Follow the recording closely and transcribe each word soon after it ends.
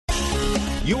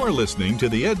You are listening to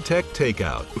the EdTech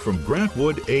Takeout from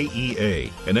Grantwood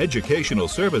AEA, an educational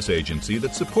service agency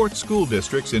that supports school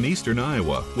districts in eastern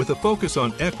Iowa with a focus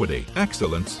on equity,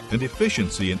 excellence, and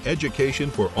efficiency in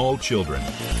education for all children.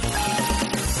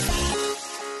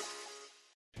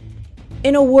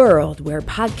 In a world where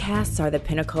podcasts are the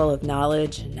pinnacle of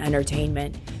knowledge and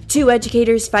entertainment, two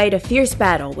educators fight a fierce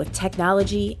battle with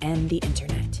technology and the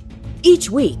internet.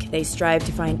 Each week, they strive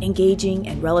to find engaging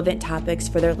and relevant topics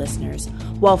for their listeners,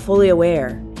 while fully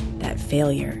aware that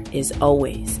failure is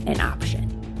always an option.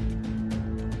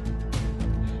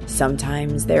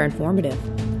 Sometimes they're informative.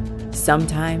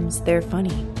 Sometimes they're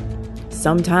funny.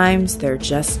 Sometimes they're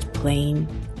just plain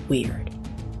weird.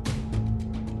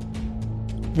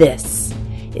 This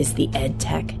is the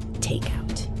EdTech Takeout.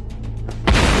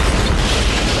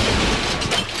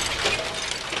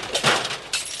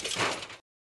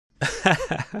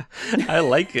 I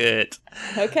like it.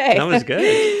 Okay. That was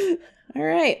good. All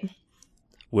right.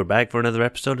 We're back for another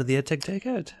episode of the EdTech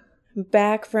Takeout.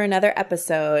 Back for another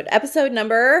episode. Episode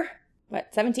number,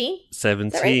 17?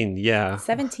 17, right? yeah.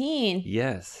 17.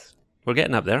 Yes. We're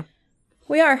getting up there.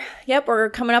 We are. Yep, we're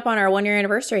coming up on our 1-year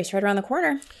anniversary. It's right around the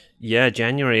corner. Yeah,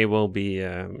 January will be,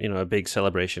 a big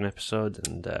celebration episode.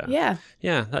 And yeah,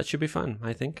 that should be fun,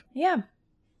 I think. Yeah.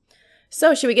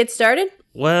 So, should we get started?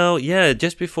 Well, yeah,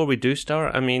 just before we do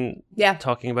start,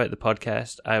 talking about the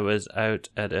podcast, I was out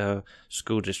at a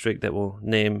school district that will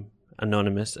name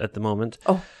anonymous at the moment.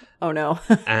 Oh no.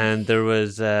 And there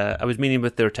was, I was meeting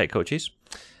with their tech coaches,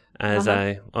 as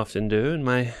I often do in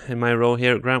my role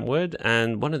here at Grantwood.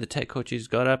 And one of the tech coaches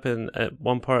got up at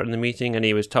one part in the meeting, and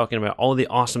he was talking about all the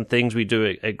awesome things we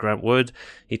do at Grantwood.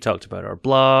 He talked about our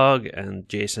blog and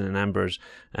Jason and Amber's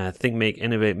Think, Make,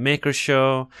 Innovate Maker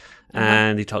show.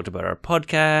 And he talked about our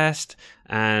podcast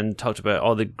and talked about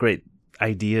all the great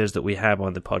ideas that we have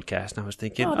on the podcast. And I was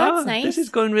thinking, that's nice. This is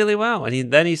going really well.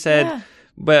 And then he said,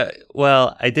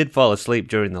 well, I did fall asleep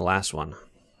during the last one.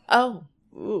 Oh.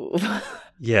 Ooh.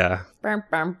 Yeah. So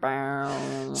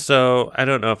I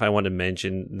don't know if I want to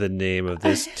mention the name of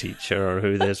this teacher or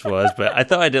who this was, but I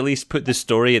thought I'd at least put the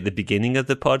story at the beginning of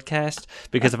the podcast,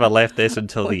 because if I left this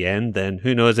until the end, then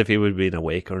who knows if he would have been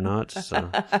awake or not.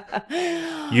 So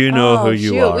you know who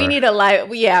you are. We need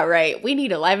to we need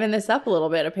to liven this up a little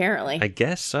bit, apparently. I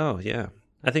guess so, yeah.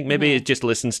 I think maybe it just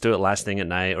listens to it last thing at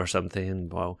night or something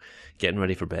while getting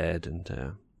ready for bed.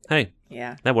 And hey,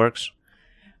 that works.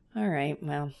 All right,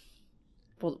 well.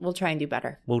 We'll try and do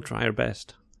better. We'll try our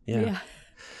best. Yeah.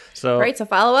 So, great. So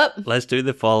follow up. Let's do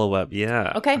the follow up.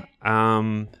 Yeah. Okay.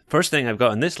 First thing I've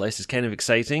got on this list is kind of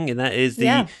exciting, and that is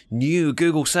the new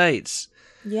Google Sites.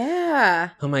 Yeah.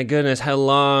 Oh my goodness, how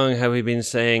long have we been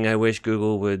saying I wish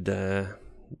Google would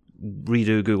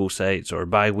redo Google Sites or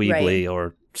buy Weebly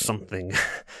or something?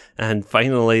 And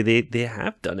finally, they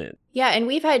have done it. Yeah, and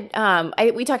we've had,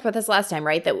 we talked about this last time,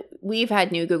 right? That we've had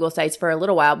new Google Sites for a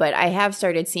little while, but I have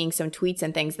started seeing some tweets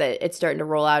and things that it's starting to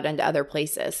roll out into other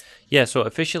places. Yeah, so it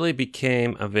officially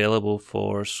became available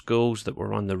for schools that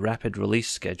were on the rapid release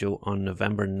schedule on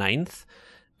November 9th.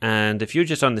 And if you're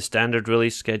just on the standard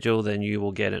release schedule, then you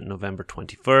will get it November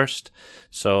 21st.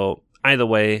 So either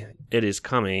way, it is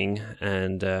coming,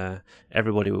 and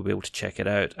everybody will be able to check it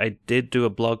out. I did do a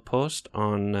blog post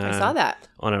on I saw that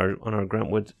on our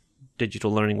Grantwood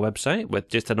digital learning website with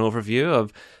just an overview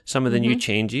of some of the new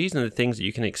changes and the things that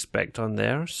you can expect on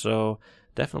there. So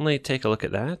definitely take a look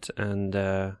at that. And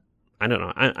I don't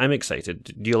know, I'm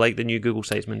excited. Do you like the new Google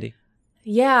Sites, Mindy?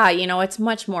 Yeah, it's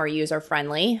much more user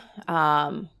friendly.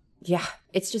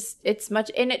 It's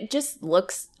much, and it just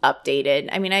looks updated.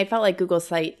 I mean, I felt like Google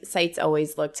Sites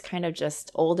always looked kind of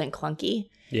just old and clunky.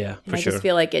 Yeah, for sure. I just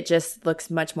feel like it just looks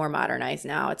much more modernized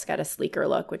now. It's got a sleeker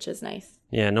look, which is nice.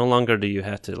 Yeah, no longer do you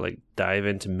have to dive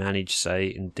into manage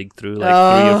site and dig through 3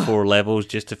 or 4 levels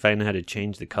just to find out how to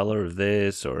change the color of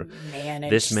this or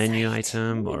this menu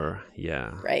item or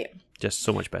right. Just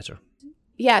so much better.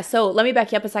 Yeah, so let me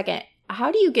back you up a second.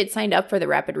 How do you get signed up for the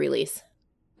rapid release?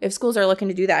 If schools are looking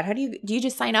to do that, do you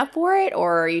just sign up for it,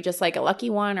 or are you just like a lucky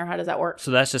one, or how does that work?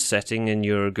 So that's a setting in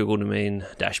your Google Domain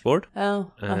dashboard. Oh,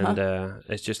 and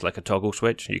it's just like a toggle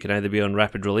switch. You can either be on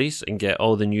rapid release and get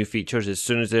all the new features as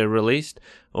soon as they're released,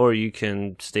 or you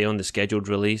can stay on the scheduled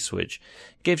release, which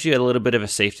gives you a little bit of a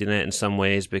safety net in some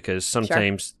ways, because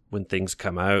sometimes when things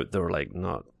come out, they're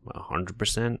not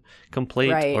 100%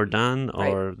 complete or done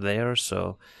or there.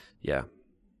 So yeah,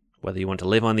 whether you want to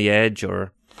live on the edge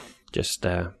or just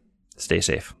stay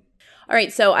safe. All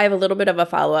right, so I have a little bit of a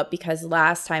follow-up, because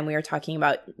last time we were talking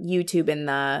about YouTube in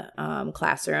the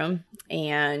classroom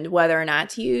and whether or not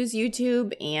to use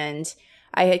YouTube. And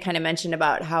I had kind of mentioned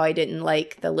about how I didn't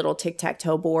like the little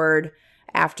tic-tac-toe board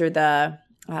after the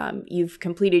you've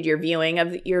completed your viewing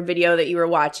of your video that you were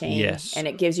watching. Yes. And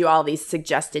it gives you all these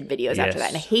suggested videos after that.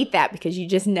 And I hate that because you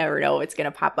just never know what's going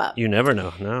to pop up. You never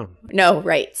know, no. No,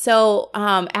 right. So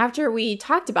after we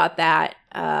talked about that,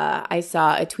 I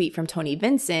saw a tweet from Tony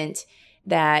Vincent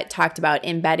that talked about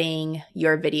embedding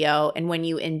your video. And when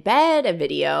you embed a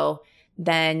video,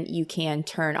 then you can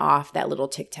turn off that little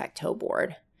tic-tac-toe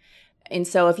board. And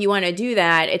so if you want to do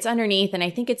that, it's underneath, and I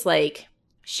think it's like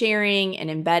sharing and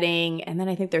embedding, and then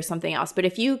I think there's something else. But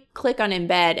if you click on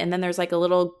embed, and then there's like a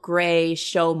little gray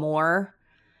show more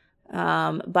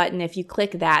button, if you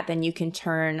click that, then you can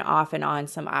turn off and on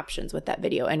some options with that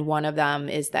video. And one of them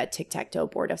is that tic-tac-toe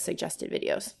board of suggested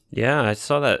videos. Yeah, I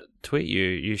saw that tweet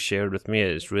you shared with me.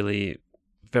 It's really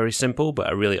very simple,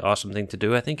 but a really awesome thing to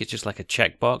do. I think it's just like a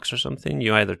checkbox or something.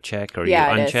 You either check or you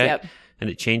uncheck, yep. And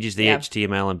it changes the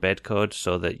HTML embed code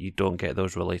so that you don't get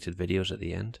those related videos at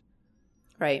the end.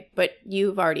 Right. But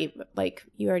you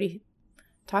already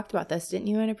talked about this, didn't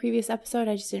you, in a previous episode?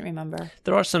 I just didn't remember.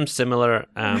 There are some similar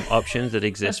options that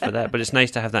exist for that, but it's nice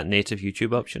to have that native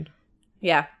YouTube option.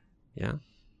 Yeah. Yeah.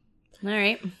 All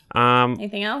right.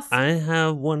 Anything else? I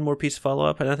have one more piece of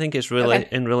follow-up, and I think it's really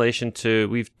in relation to,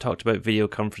 we've talked about video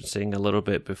conferencing a little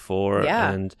bit before,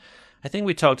 and I think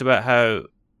we talked about how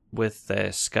with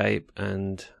Skype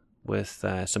and with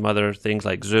some other things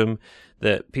like Zoom,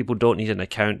 that people don't need an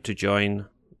account to join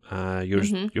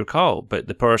your call, but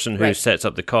the person who sets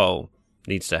up the call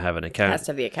needs to have an account. Has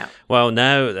to have the account. Well,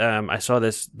 now I saw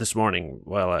this morning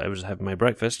while I was having my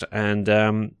breakfast, and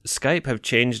Skype have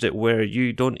changed it where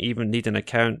you don't even need an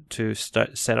account to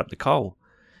set up the call.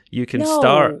 You can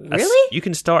start a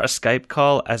Skype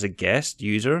call as a guest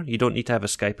user. You don't need to have a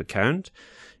Skype account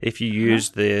if you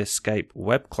use the Skype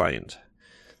web client.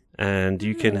 And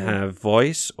you can have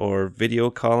voice or video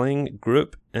calling,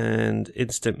 group and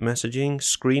instant messaging,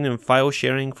 screen and file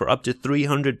sharing for up to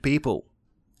 300 people.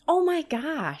 Oh my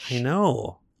gosh. I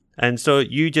know. And so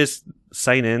you just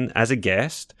sign in as a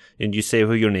guest and you say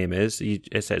who your name is.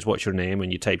 It says, what's your name?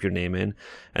 And you type your name in.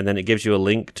 And then it gives you a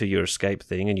link to your Skype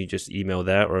thing and you just email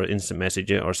that or instant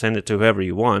message it or send it to whoever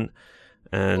you want.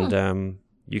 And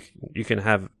you can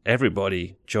have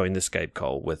everybody join the Skype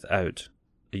call without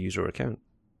a user account.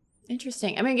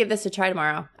 Interesting. I'm going to give this a try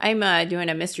tomorrow. I'm doing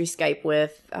a mystery Skype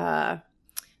with the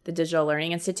Digital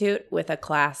Learning Institute with a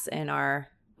class in All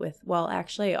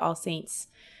Saints,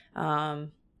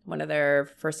 one of their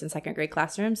first and second grade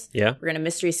classrooms. Yeah. We're going to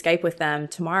mystery Skype with them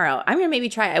tomorrow. I'm going to maybe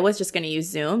try. I was just going to use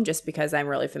Zoom just because I'm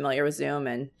really familiar with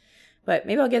Zoom, but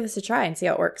maybe I'll give this a try and see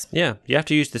how it works. Yeah. You have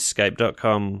to use the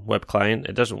Skype.com web client.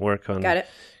 It doesn't work on... Got it.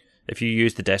 If you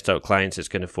use the desktop clients, it's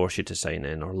going to force you to sign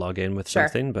in or log in with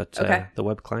something. But the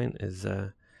web client is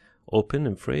open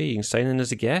and free. You can sign in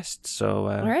as a guest. So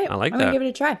all right. I like I'm that. going to give it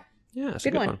a try. Yeah, it's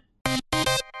a good one.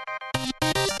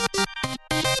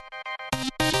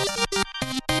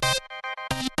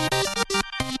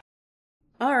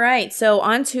 All right. So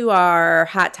on to our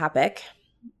hot topic.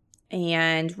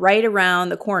 And right around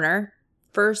the corner,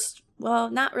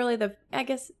 not really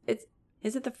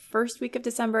is it the first week of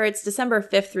December? It's December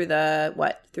 5th through the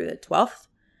 12th?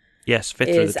 Yes,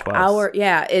 5th through the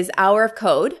 12th. Is Hour of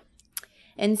Code.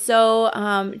 And so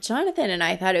Jonathan and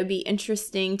I thought it would be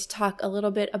interesting to talk a little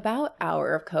bit about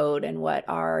Hour of Code and what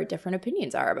our different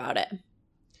opinions are about it.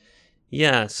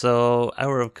 Yeah, so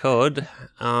Hour of Code,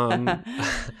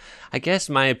 I guess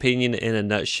my opinion in a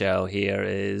nutshell here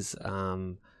is,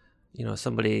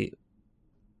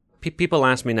 people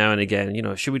ask me now and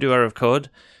again, should we do Hour of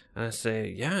Code? And I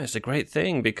say, yeah, it's a great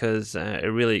thing because it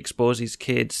really exposes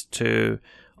kids to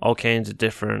all kinds of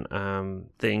different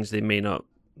things they may not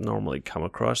normally come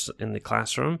across in the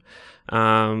classroom.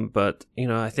 But,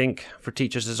 I think for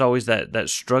teachers, there's always that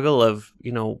struggle of,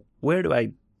 where do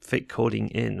I fit coding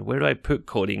in? Where do I put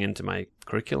coding into my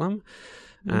curriculum?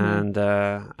 Mm-hmm. And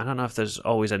I don't know if there's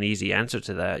always an easy answer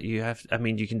to that.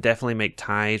 You can definitely make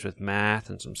ties with math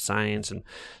and some science and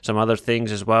some other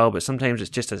things as well. But sometimes it's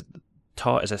just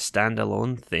taught as a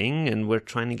standalone thing, and we're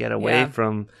trying to get away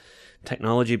from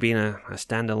technology being a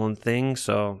standalone thing.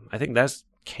 So I think that's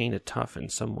kind of tough in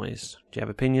some ways. Do you have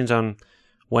opinions on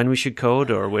when we should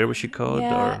code or where we should code?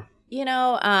 Yeah.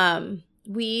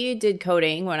 We did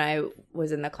coding when I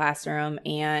was in the classroom,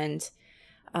 and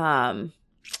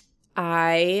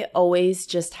I always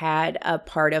just had a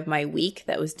part of my week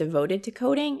that was devoted to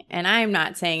coding. And I'm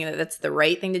not saying that that's the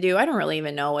right thing to do. I don't really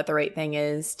even know what the right thing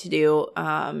is to do.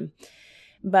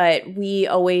 But we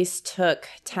always took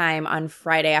time on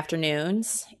Friday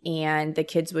afternoons, and the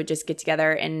kids would just get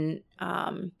together, and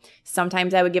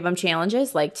sometimes I would give them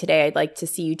challenges like, today I'd like to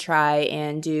see you try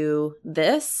and do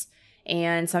this.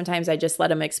 And sometimes I just let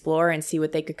them explore and see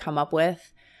what they could come up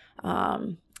with.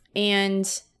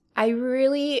 And I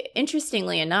really,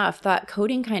 interestingly enough, thought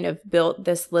coding kind of built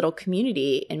this little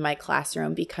community in my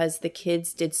classroom because the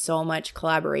kids did so much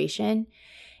collaboration,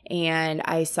 and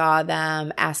I saw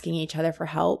them asking each other for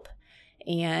help.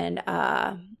 And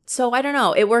so I don't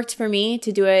know, it worked for me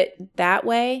to do it that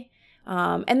way.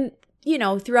 And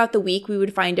throughout the week, we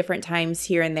would find different times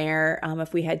here and there.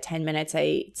 If we had 10 minutes,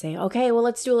 I'd say, okay, well,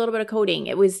 let's do a little bit of coding.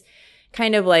 It was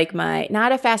kind of like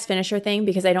not a fast finisher thing,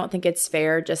 because I don't think it's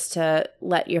fair just to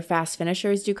let your fast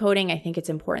finishers do coding. I think it's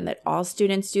important that all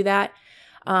students do that.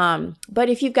 But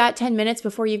if you've got 10 minutes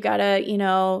before you've got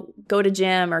to, go to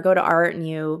gym or go to art, and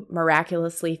you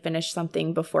miraculously finish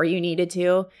something before you needed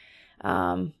to,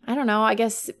 I don't know, I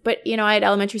guess, but I had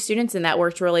elementary students and that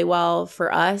worked really well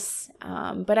for us.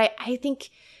 But I think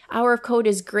Hour of Code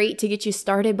is great to get you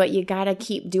started, but you got to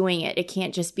keep doing it. It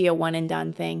can't just be a one and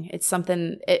done thing. It's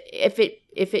something, if it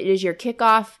is your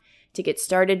kickoff to get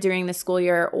started during the school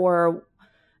year, or,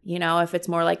 if it's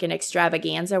more like an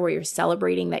extravaganza where you're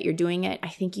celebrating that you're doing it, I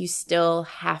think you still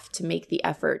have to make the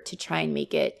effort to try and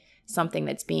make it something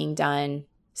that's being done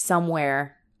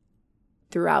somewhere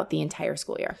throughout the entire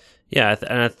school year. Yeah,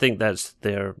 and I think that's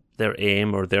their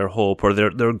aim or their hope or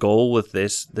their goal with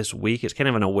this week. It's kind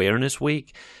of an awareness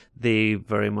week. They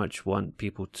very much want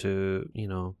people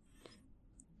to,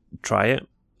 try it,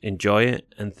 enjoy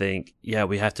it, and think, yeah,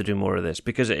 we have to do more of this,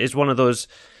 because it is one of those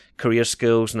career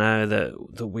skills now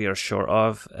that we are short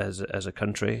of as a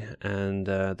country, and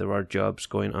there are jobs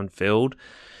going unfilled,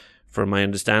 from my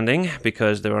understanding,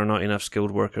 because there are not enough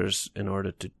skilled workers in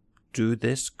order to do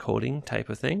this coding type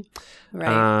of thing.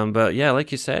 Right. But yeah,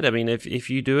 like you said, I mean, if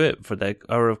you do it for the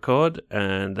Hour of Code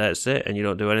and that's it, and you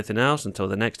don't do anything else until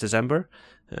the next December,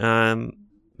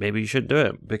 maybe you should do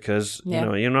it, because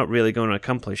you're not really going to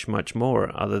accomplish much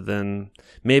more other than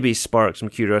maybe spark some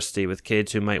curiosity with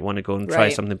kids who might want to go and try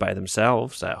something by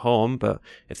themselves at home. But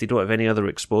if they don't have any other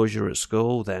exposure at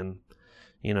school, then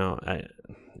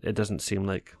it doesn't seem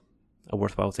like a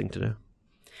worthwhile thing to do.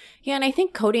 Yeah, and I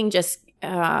think coding just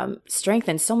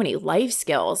strengthens so many life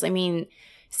skills. I mean,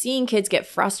 seeing kids get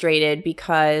frustrated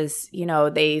because,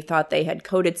 they thought they had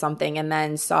coded something and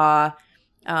then saw,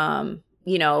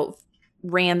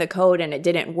 ran the code and it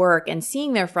didn't work, and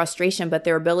seeing their frustration, but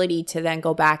their ability to then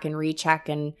go back and recheck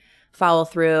and follow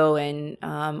through and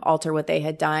alter what they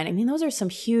had done. I mean, those are some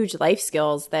huge life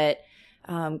skills that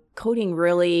coding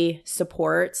really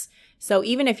supports. So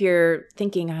even if you're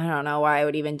thinking, I don't know why I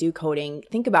would even do coding,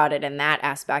 think about it in that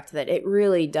aspect, that it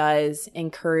really does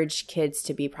encourage kids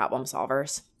to be problem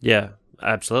solvers. Yeah,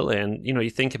 absolutely. And,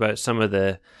 you think about some of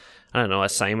the,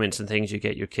 assignments and things you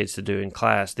get your kids to do in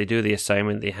class. They do the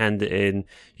assignment, they hand it in,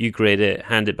 you grade it,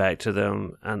 hand it back to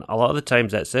them. And a lot of the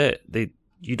times that's it.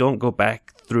 You don't go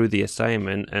back through the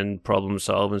assignment and problem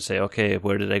solve and say, okay,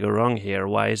 where did I go wrong here?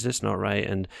 Why is this not right?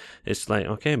 And it's like,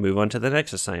 okay, move on to the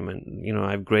next assignment.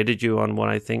 I've graded you on what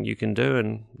I think you can do,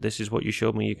 and this is what you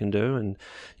showed me you can do. And,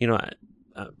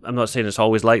 I'm not saying it's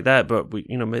always like that, but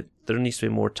there needs to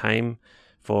be more time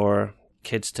for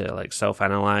kids to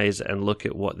self-analyze and look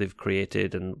at what they've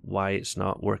created and why it's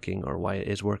not working or why it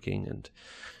is working,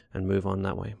 and move on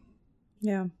that way.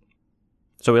 Yeah.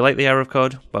 So we like the Hour of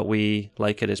Code, but we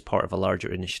like it as part of a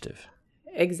larger initiative.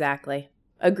 Exactly.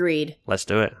 Agreed. Let's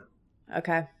do it.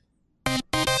 Okay.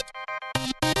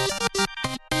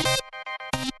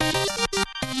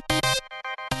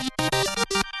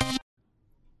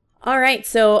 All right,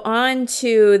 so on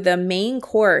to the main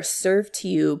course served to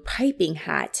you piping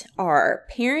hot, our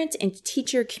parent and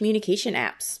teacher communication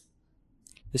apps.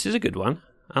 This is a good one.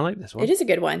 I like this one. It is a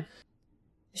good one.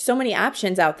 There's so many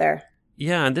options out there.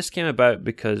 Yeah, and this came about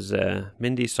because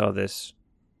Mindy saw this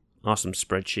awesome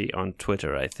spreadsheet on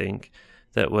Twitter, I think,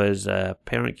 that was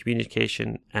parent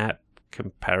communication app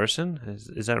comparison.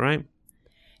 Is that right?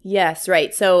 Yes,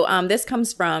 right. So this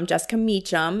comes from Jessica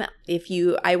Meacham.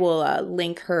 I will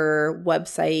link her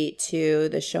website to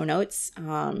the show notes.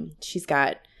 She's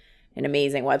got an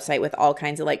amazing website with all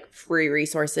kinds of free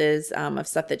resources of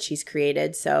stuff that she's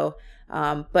created. So,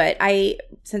 but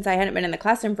since I hadn't been in the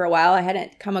classroom for a while, I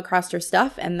hadn't come across her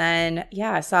stuff. And then,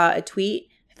 I saw a tweet.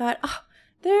 I thought, oh,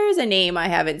 there's a name I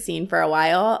haven't seen for a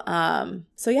while.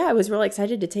 So I was really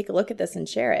excited to take a look at this and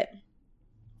share it.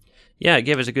 Yeah, it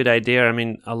gave us a good idea. I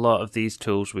mean, a lot of these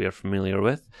tools we are familiar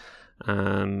with.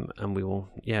 And we'll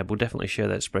definitely share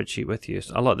that spreadsheet with you.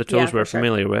 So a lot of the tools we're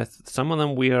familiar with, some of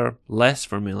them we are less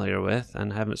familiar with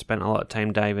and haven't spent a lot of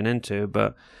time diving into,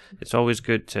 but it's always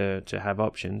good to have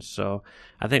options. So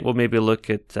I think we'll maybe look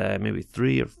at maybe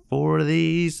 3 or 4 of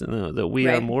these that we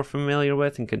are more familiar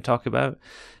with and can talk about.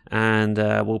 And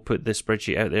we'll put this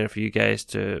spreadsheet out there for you guys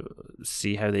to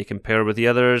see how they compare with the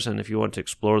others. And if you want to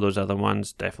explore those other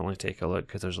ones, definitely take a look,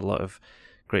 because there's a lot of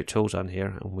great tools on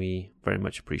here, and we very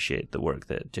much appreciate the work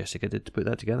that Jessica did to put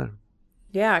that together.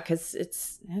 Yeah, because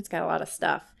it's got a lot of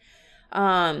stuff.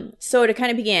 So to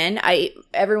kind of begin,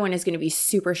 everyone is going to be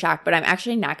super shocked, but I'm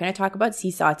actually not going to talk about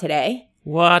Seesaw today.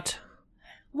 What?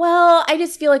 Well, I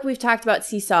just feel like we've talked about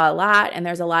Seesaw a lot, and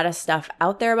there's a lot of stuff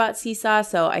out there about Seesaw,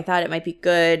 so I thought it might be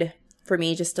good for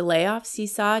me just to lay off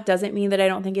Seesaw. Doesn't mean that I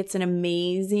don't think it's an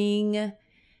amazing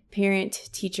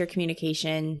parent-teacher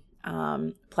communication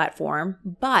platform,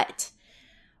 but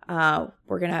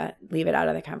we're going to leave it out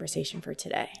of the conversation for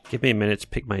today. Give me a minute to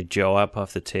pick my jaw up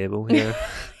off the table here.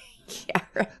 Yeah,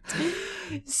 right.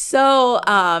 So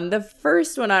the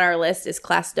first one on our list is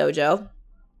Class Dojo.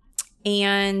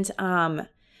 And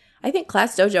I think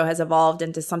Class Dojo has evolved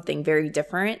into something very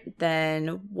different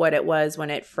than what it was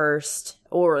when it first,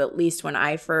 or at least when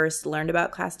I first learned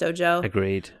about Class Dojo.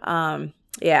 Agreed.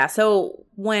 Yeah, so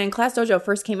when Class Dojo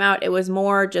first came out, it was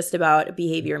more just about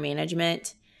behavior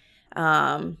management.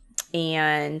 And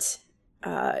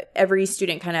every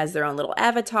student kind of has their own little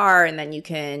avatar, and then you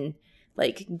can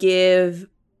like give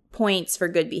points for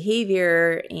good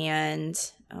behavior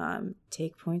and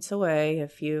take points away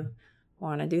if you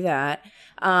want to do that.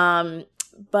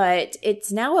 But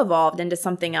it's now evolved into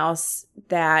something else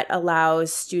that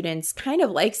allows students, kind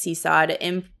of like Seesaw, to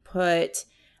input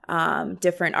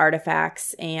different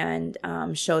artifacts and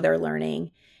show their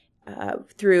learning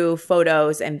through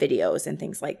photos and videos and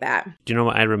things like that. Do you know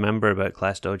what I remember about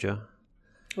Class Dojo?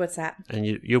 What's that? And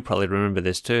you'll probably remember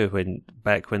this too,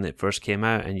 back when it first came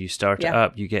out and you start it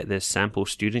up, you get this sample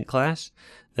student class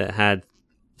that had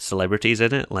celebrities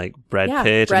in it, like Brad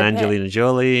Pitt and Angelina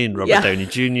Jolie and Robert Downey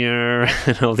Jr.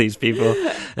 and all these people.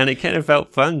 And it kind of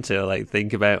felt fun to like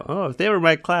think about, if they were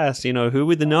my class, who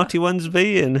would the naughty ones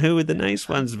be and who would the nice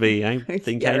ones be? I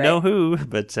think I know who,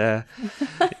 but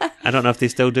I don't know if they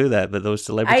still do that, but those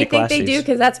celebrity classes. I think they do,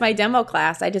 because that's my demo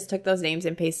class. I just took those names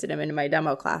and pasted them into my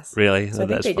demo class. Really? So I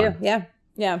think they fun. do.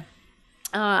 Yeah.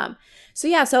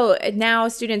 So now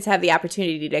students have the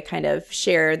opportunity to kind of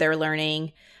share their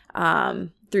learning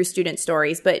through student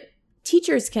stories, but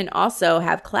teachers can also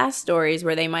have class stories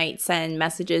where they might send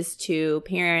messages to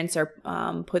parents or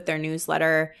put their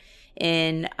newsletter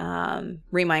in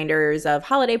reminders of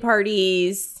holiday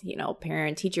parties,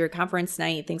 parent-teacher conference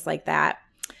night, things like that.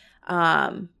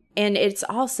 And it's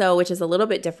also, which is a little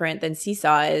bit different than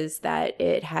Seesaw, is that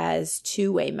it has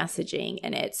two-way messaging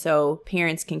in it. So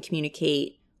parents can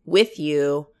communicate with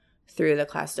you through the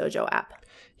Class Dojo app.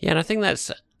 Yeah, and I think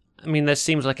that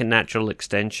seems like a natural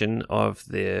extension of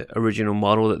the original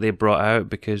model that they brought out,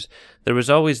 because there was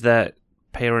always that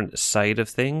parent side of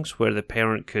things where the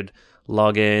parent could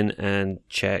log in and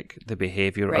check the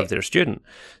behavior of their student.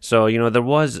 So, there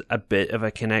was a bit of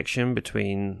a connection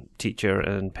between teacher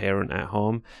and parent at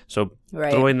home. So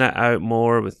throwing that out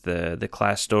more with the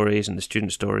class stories and the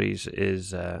student stories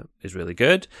is really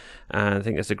good. And I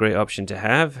think that's a great option to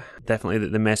have. Definitely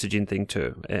the messaging thing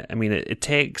too. It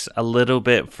takes a little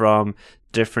bit from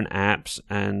different apps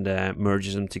and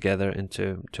merges them together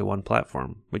into one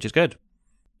platform, which is good.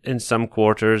 In some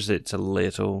quarters, it's a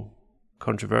little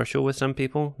controversial with some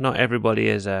people. Not everybody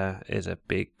is a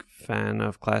big fan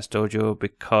of Class Dojo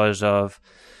because of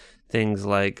things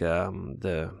like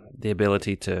the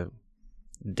ability to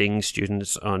ding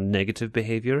students on negative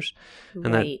behaviors,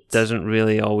 and that doesn't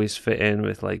really always fit in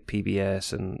with like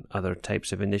PBS and other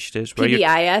types of initiatives.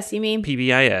 PBIS, you mean?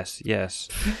 PBIS, yes.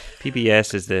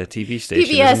 PBS is the TV station.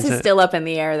 PBS is still up in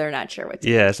the air. They're not sure what to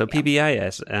do. Yeah, so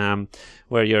PBIS,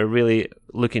 where you're really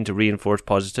looking to reinforce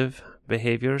positive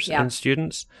behaviors in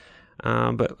students.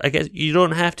 But I guess you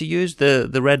don't have to use the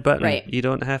red button. Right. You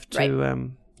don't have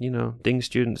to, ding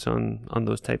students on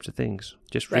those types of things.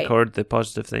 Just record the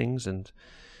positive things and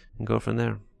go from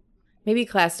there. Maybe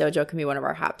Class Dojo can be one of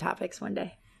our hot topics one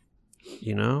day.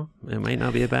 It might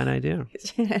not be a bad idea.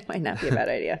 It might not be a bad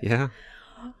idea. Yeah.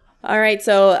 All right.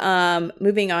 So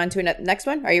moving on to the next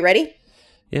one. Are you ready?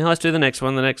 Yeah, let's do the next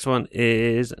one. The next one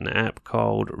is an app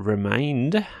called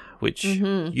Remind, which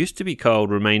used to be called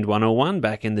Remind 101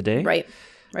 back in the day. Right.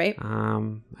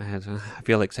 I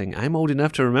feel like saying I'm old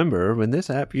enough to remember when this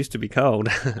app used to be called.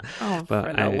 But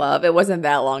for no love. It wasn't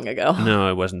that long ago. No,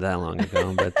 it wasn't that long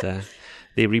ago. But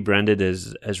they rebranded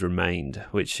as Remind,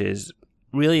 which is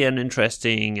really an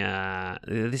interesting.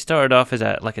 They started off as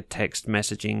like a text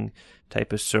messaging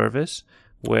type of service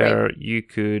where you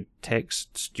could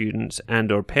text students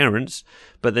and or parents.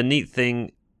 But the neat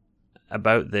thing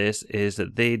about this is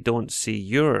that they don't see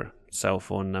your cell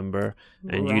phone number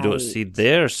and you don't see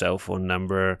their cell phone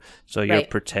number, so you're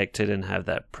protected and have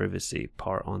that privacy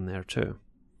part on there too.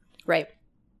 Right.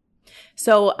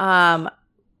 So,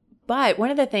 but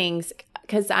one of the things,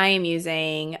 because I am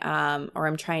using, or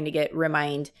I'm trying to get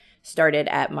Remind started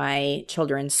at my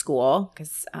children's school,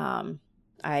 because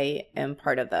I am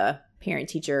part of the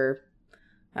parent-teacher,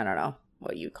 I don't know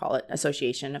what you call it,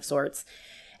 association of sorts.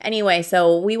 Anyway,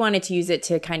 so we wanted to use it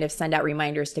to kind of send out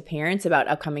reminders to parents about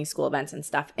upcoming school events and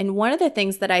stuff. And one of the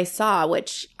things that I saw,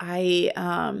 which I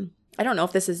don't know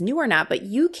if this is new or not, but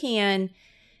you can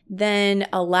then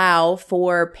allow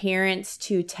for parents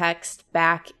to text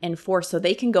back and forth, so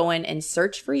they can go in and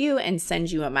search for you and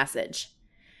send you a message.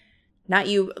 Not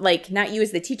you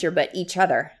as the teacher, but each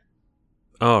other.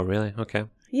 Oh, really? Okay.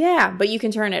 Yeah, but you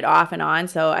can turn it off and on.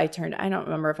 So I don't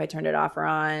remember if I turned it off or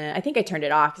on. I think I turned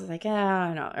it off because I was like,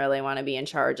 I don't really want to be in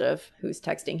charge of who's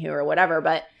texting who or whatever.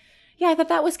 But yeah, I thought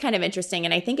that was kind of interesting.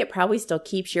 And I think it probably still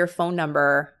keeps your phone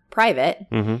number private,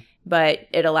 but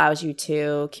it allows you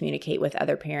to communicate with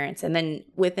other parents. And then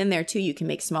within there too, you can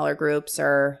make smaller groups,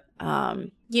 or,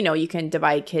 you can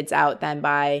divide kids out then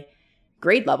by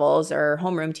grade levels or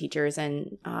homeroom teachers,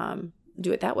 and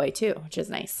do it that way too, which is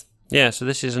nice. Yeah, so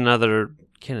this is another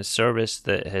kind of service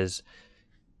that has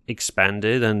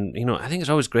expanded, and I think it's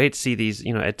always great to see these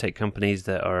edtech companies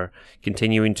that are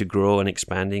continuing to grow and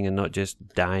expanding and not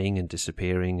just dying and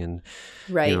disappearing and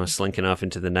slinking off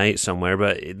into the night somewhere,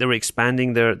 but they're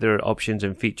expanding their options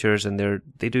and features, and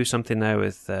they do something now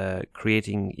with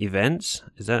creating events.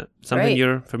 Is that something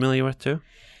you're familiar with too?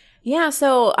 Yeah,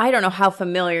 so I don't know how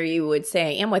familiar you would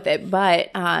say I am with it,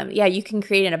 but you can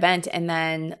create an event, and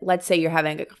then let's say you're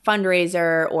having a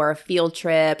fundraiser or a field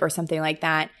trip or something like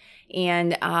that,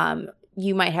 and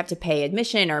you might have to pay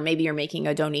admission, or maybe you're making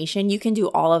a donation. You can do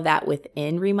all of that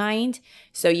within Remind.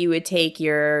 So you would take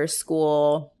your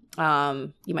school,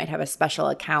 you might have a special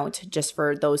account just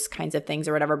for those kinds of things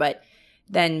or whatever, but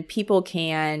then people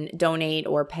can donate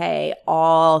or pay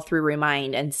all through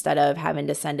Remind instead of having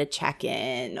to send a check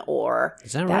in, or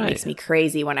is that right? Makes me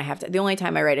crazy when I have to. The only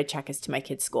time I write a check is to my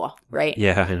kid's school, right?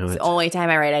 Yeah, I know. It's the only time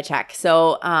I write a check.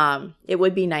 So it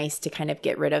would be nice to kind of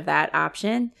get rid of that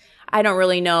option. I don't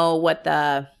really know what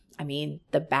the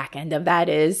back end of that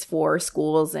is for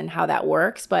schools and how that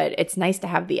works, but it's nice to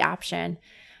have the option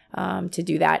to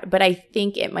do that. But I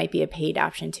think it might be a paid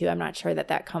option too. I'm not sure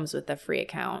that comes with the free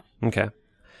account. Okay.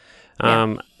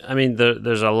 Yeah.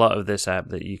 There's a lot of this app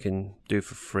that you can do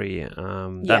for free.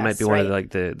 That might be one of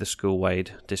the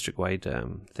school-wide, district-wide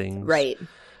things. Right.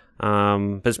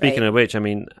 But speaking of which, I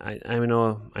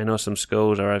know some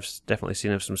schools, or I've definitely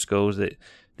seen of some schools that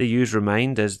they use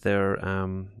Remind as their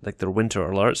their winter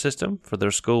alert system for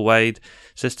their school-wide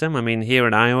system. I mean, here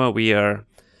in Iowa, we are.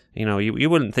 You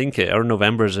wouldn't think it. Our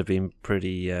Novembers have been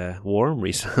pretty warm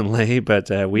recently, but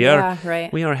we are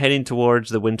heading towards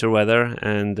the winter weather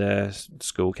and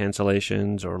school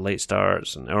cancellations or late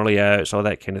starts and early outs, all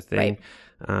that kind of thing.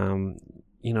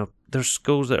 Right. There's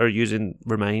schools that are using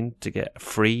Remind to get a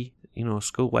free,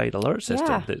 school-wide alert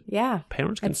system that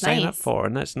parents can sign up for,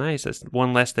 and that's nice. That's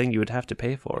one less thing you would have to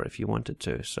pay for if you wanted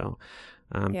to. So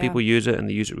people use it, and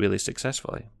they use it really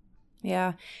successfully.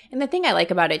 Yeah. And the thing I like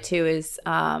about it too is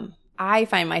I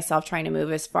find myself trying to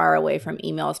move as far away from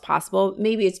email as possible.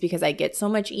 Maybe it's because I get so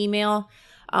much email,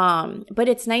 but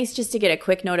it's nice just to get a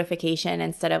quick notification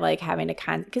instead of having to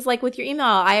because with your email,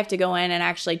 I have to go in and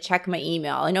actually check my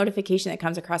email. A notification that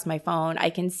comes across my phone, I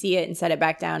can see it and set it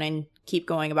back down and keep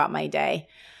going about my day.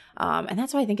 And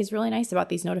that's what I think is really nice about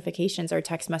these notifications or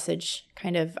text message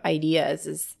kind of ideas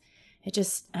is it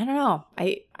just, I don't know.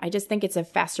 I just think it's a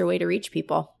faster way to reach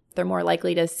people. They're more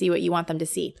likely to see what you want them to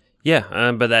see.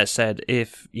 Yeah, but that said,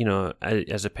 if,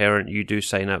 as a parent, you do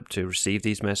sign up to receive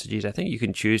these messages, I think you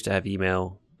can choose to have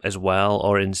email as well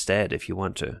or instead if you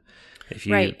want to.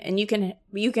 Right, and you can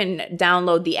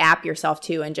download the app yourself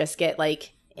too and just get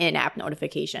in-app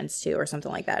notifications too or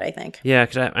something like that, I think. Yeah,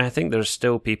 because I think there's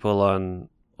still people on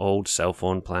old cell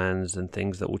phone plans and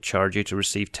things that will charge you to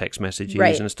receive text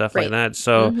messages and stuff like that.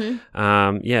 So,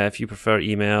 if you prefer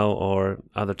email or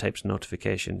other types of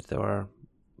notifications, or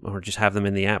just have them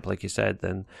in the app, like you said,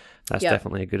 then that's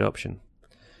definitely a good option.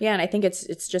 Yeah, and I think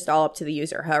it's just all up to the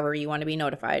user. However you want to be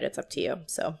notified, it's up to you.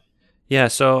 So. Yeah,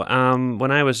 so when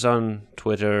I was on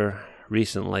Twitter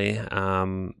recently,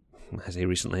 I say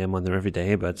recently, I'm on there every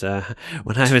day, but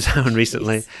when I was on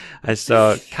recently, I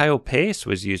saw Kyle Pace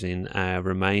was using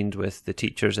Remind with the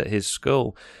teachers at his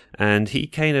school, and he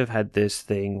kind of had this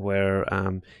thing where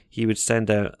he would send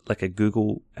out like a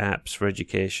Google Apps for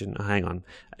Education,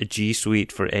 a G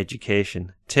Suite for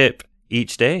Education tip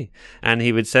each day, and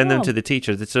he would send them to the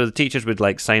teachers. So the teachers would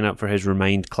like sign up for his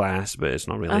Remind class, but it's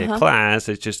not really a class,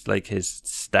 it's just like his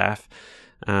staff.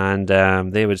 And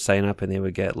they would sign up and they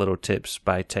would get little tips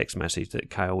by text message that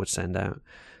Kyle would send out.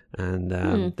 And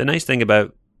the nice thing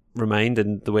about Remind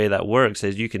and the way that works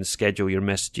is you can schedule your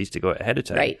messages to go out ahead of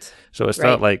time. Right. So it's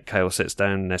not like Kyle sits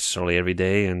down necessarily every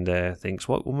day and thinks,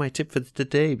 what will my tip for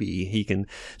today be? He can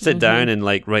sit down and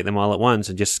like write them all at once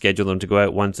and just schedule them to go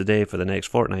out once a day for the next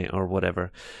fortnight or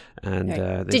whatever.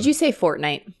 And did you say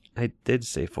fortnight? I did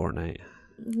say fortnight.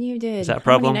 You did. Is that a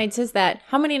problem? How many nights is that?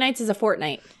 How many nights is a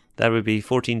fortnight? That would be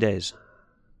 14 days.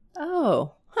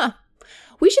 Oh, huh.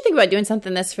 We should think about doing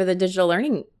something this for the digital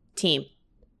learning team.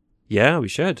 Yeah, we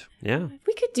should. Yeah.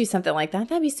 We could do something like that.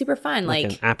 That'd be super fun. Like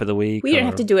an app of the week. We don't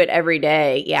have to do it every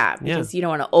day. Yeah. Because you don't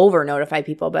want to over notify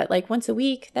people. But like once a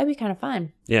week, that'd be kind of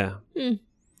fun. Yeah.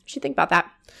 Should think about that.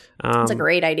 It's a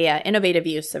great idea. Innovative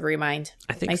use of Remind.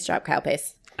 Nice job, Kyle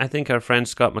Pace. I think our friend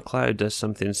Scott McLeod does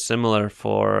something similar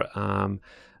for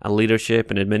a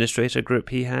leadership and administrator group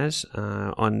he has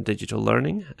on digital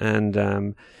learning.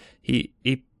 And he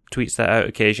tweets that out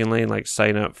occasionally, like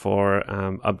sign up for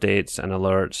updates and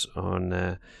alerts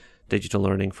on digital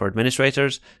learning for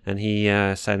administrators, and he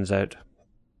sends out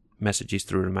messages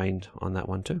through Remind on that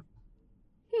one too.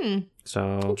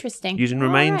 So interesting. Using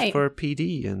Remind for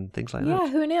PD and things like that. Yeah,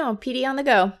 who knew? PD on the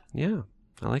go. Yeah,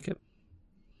 I like it.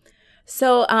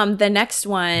 So the next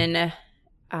one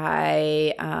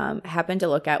I happened to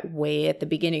look at way at the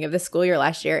beginning of the school year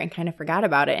last year and kind of forgot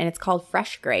about it, and it's called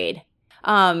Fresh Grade.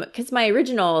 Because my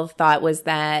original thought was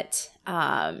that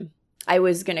I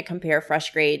was going to compare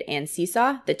Fresh Grade and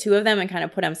Seesaw, the two of them, and kind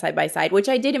of put them side by side, which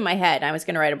I did in my head. I was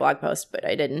going to write a blog post, but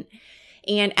I didn't.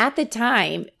 And at the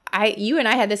time, you and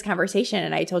I had this conversation,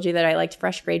 and I told you that I liked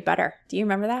Fresh Grade better. Do you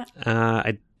remember that?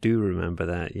 I do remember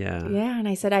that, yeah. Yeah, and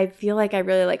I said, I feel like I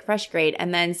really like Fresh Grade.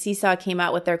 And then Seesaw came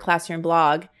out with their classroom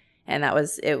blog, and that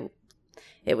was it.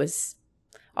 It was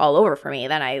all over for me.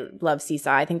 Then I love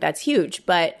Seesaw. I think that's huge.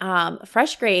 But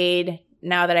Fresh Grade,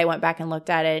 now that I went back and looked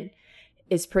at it,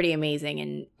 is pretty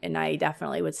amazing. And I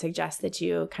definitely would suggest that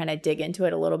you kind of dig into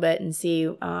it a little bit and see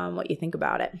what you think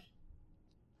about it,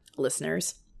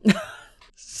 listeners.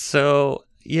 So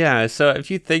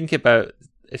if you think about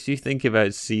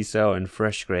Seesaw and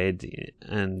Fresh Grade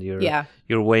and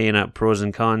you're weighing up pros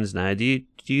and cons now, do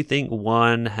you think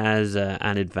one has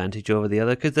an advantage over the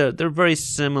other? Because they're very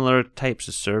similar types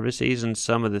of services, and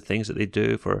some of the things that they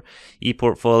do for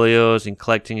e-portfolios and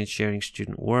collecting and sharing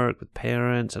student work with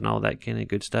parents and all that kind of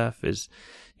good stuff is,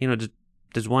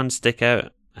 does one stick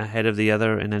out ahead of the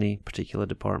other in any particular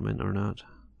department or not?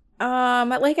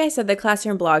 Like I said, the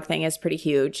classroom blog thing is pretty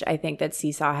huge. I think that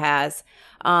Seesaw has,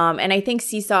 and I think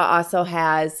Seesaw also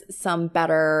has some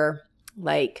better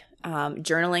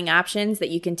journaling options that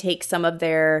you can take some of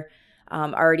their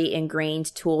already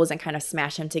ingrained tools and kind of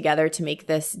smash them together to make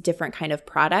this different kind of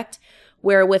product.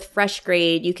 Where with Fresh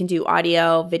Grade, you can do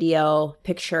audio, video,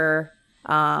 picture,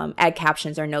 add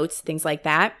captions or notes, things like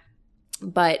that.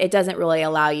 But it doesn't really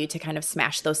allow you to kind of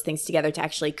smash those things together to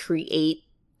actually create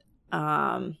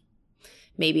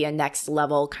maybe a next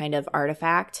level kind of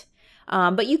artifact.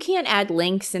 But you can add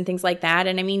links and things like that.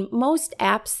 And I mean, most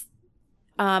apps,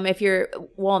 and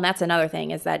that's another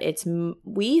thing, is that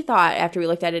we thought after we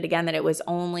looked at it again that it was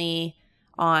only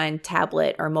on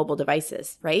tablet or mobile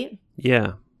devices, right?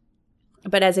 Yeah.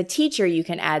 But as a teacher, you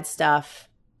can add stuff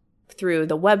through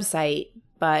the website,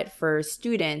 but for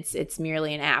students, it's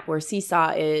merely an app, where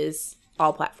Seesaw is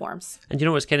all platforms. And you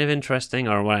know what's kind of interesting,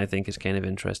 or what I think is kind of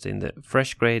interesting, that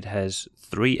Fresh Grade has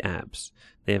 3 apps.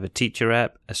 They have a teacher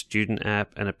app, a student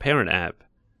app, and a parent app.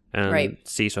 And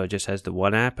Seesaw just has the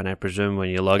one app, and I presume when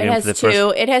you log in for the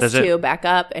first... It has two.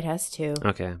 Backup, it has 2.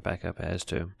 Okay, backup, it has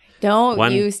 2.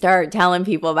 Don't you start telling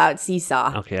people about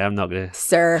Seesaw. Okay, I'm not going to...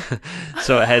 Sir.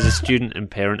 So it has a student and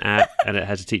parent app, and it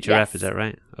has a teacher app, is that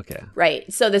right? Okay.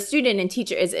 Right. So the student and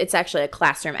teacher, it's actually a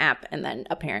classroom app and then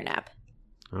a parent app.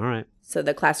 All right. So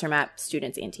the classroom app,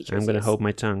 students and teachers I'm going to hold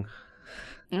my tongue.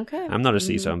 Okay. I'm not a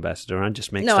Seesaw ambassador. I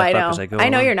just make stuff up as I go I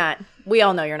know along. You're not. We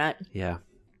all know you're not. Yeah.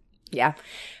 Yeah.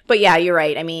 But yeah, you're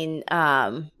right. I mean,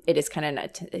 it is kind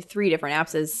of 3 different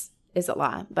apps is a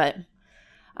lot. But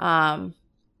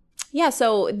yeah,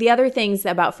 so the other things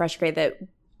about Fresh Grade that,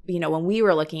 when we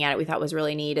were looking at it, we thought was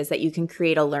really neat is that you can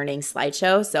create a learning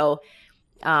slideshow. So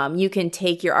You can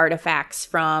take your artifacts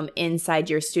from inside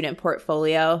your student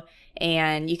portfolio,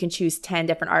 and you can choose 10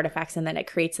 different artifacts, and then it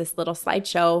creates this little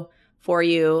slideshow for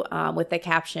you with the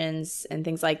captions and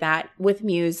things like that, with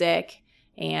music,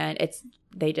 and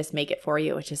they just make it for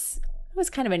you, which was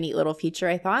kind of a neat little feature,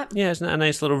 I thought. Yeah, it's a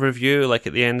nice little review, like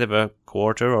at the end of a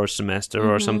quarter or semester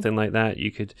or something like that.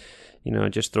 You could,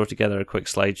 just throw together a quick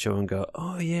slideshow and go,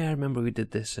 oh yeah, I remember we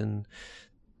did this in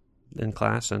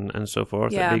class and so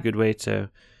forth. Yeah. That'd be a good way to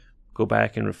go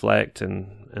back and reflect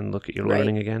and look at your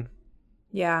learning again.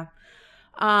 Yeah.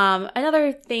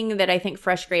 Another thing that I think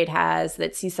Fresh Grade has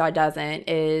that Seesaw doesn't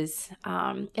is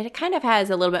it kind of has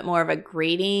a little bit more of a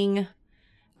grading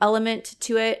element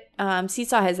to it.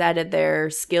 Seesaw has added their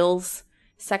skills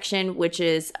section, which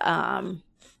is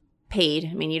paid.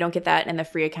 I mean, you don't get that in the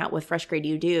free account. With Fresh Grade,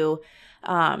 you do.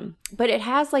 But it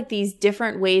has like these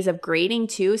different ways of grading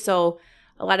too. So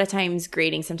a lot of times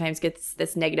grading sometimes gets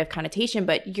this negative connotation,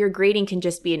 but your grading can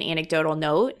just be an anecdotal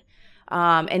note.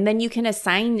 And then you can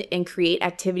assign and create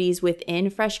activities within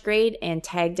Fresh Grade and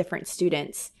tag different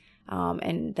students.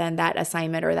 And then that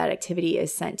assignment or that activity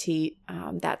is sent to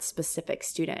that specific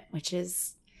student, which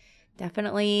is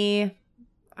definitely,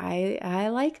 I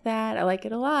like that. I like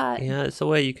it a lot. Yeah, it's a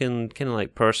way you can kind of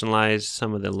like personalize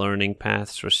some of the learning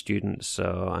paths for students.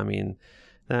 So, I mean,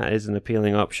 that is an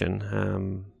appealing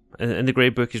option. And the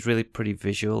gradebook is really pretty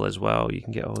visual as well. You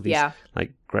can get all these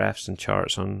like graphs and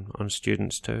charts on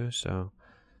students too. So,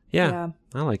 yeah,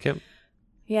 I like it.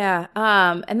 Yeah.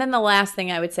 And then the last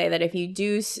thing I would say that if you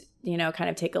do, kind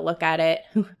of take a look at it,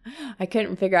 I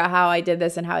couldn't figure out how I did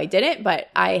this and how I didn't, but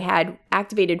I had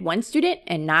activated one student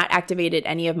and not activated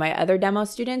any of my other demo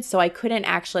students. So I couldn't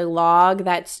actually log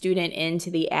that student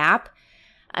into the app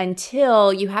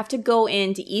until you have to go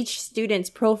into each student's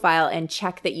profile and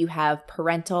check that you have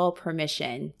parental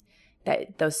permission,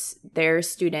 that their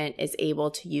student is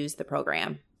able to use the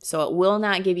program. So it will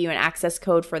not give you an access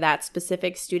code for that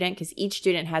specific student because each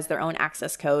student has their own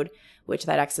access code, which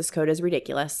that access code is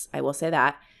ridiculous. I will say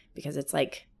that because it's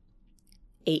like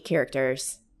 8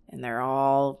 characters and they're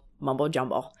all mumbo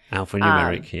jumbo.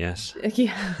 Alphanumeric, yes.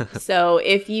 Yeah. So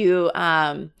if you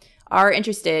are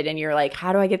interested and you're like,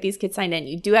 how do I get these kids signed in?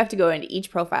 You do have to go into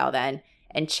each profile then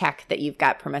and check that you've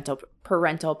got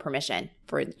parental permission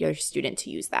for your student to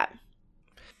use that.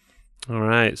 All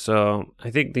right. So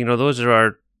I think, those are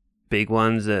our big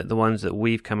ones, the ones that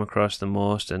we've come across the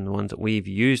most and the ones that we've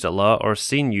used a lot or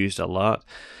seen used a lot.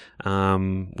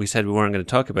 We said we weren't going to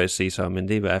talk about Seesaw,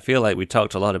 Mindy, but I feel like we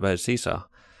talked a lot about Seesaw.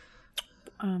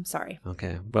 Sorry.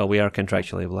 Okay. Well, we are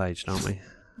contractually obliged, aren't we?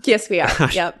 Yes, we are.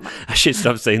 Yep. I should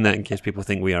stop saying that in case people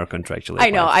think we are contractually obliged. I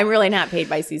know. I'm really not paid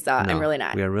by Seesaw. No, I'm really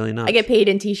not. We are really not. I get paid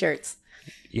in T-shirts.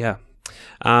 Yeah.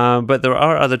 But there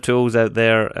are other tools out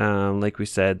there. Like we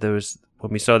said,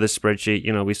 when we saw this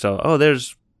spreadsheet, we saw,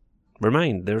 there's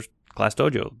Remind, there's Class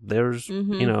Dojo, there's,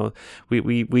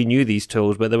 we knew these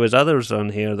tools, but there was others on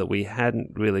here that we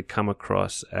hadn't really come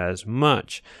across as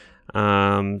much.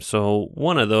 So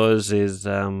one of those is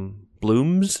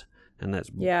Blooms, and that's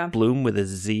Bloom with a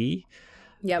Z.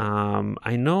 Yep.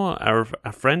 I know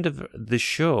a friend of the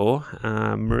show,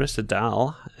 Marissa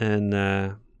Dahl in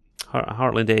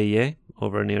Heartland AEA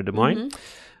over near Des Moines.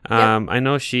 I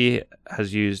know she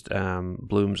has used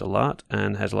Blooms a lot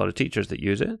and has a lot of teachers that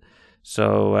use it.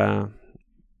 So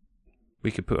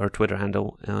we could put our Twitter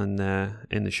handle in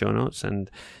the show notes, and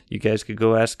you guys could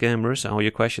go ask Marissa all your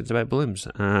questions about Blooms.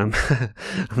 I'm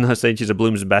not saying she's a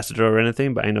Blooms ambassador or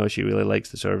anything, but I know she really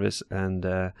likes the service and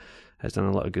has done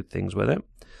a lot of good things with it.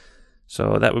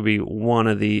 So that would be one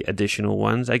of the additional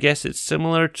ones. I guess it's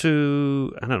similar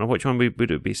to, I don't know, which one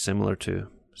would it be similar to?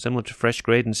 Similar to Fresh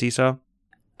Grade and Seesaw?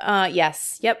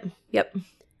 Yes. Yep.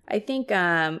 I think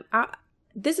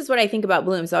this is what I think about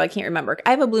Blooms, though I can't remember. I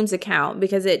have a Blooms account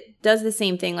because it does the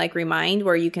same thing like Remind,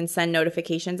 where you can send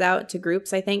notifications out to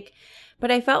groups, I think.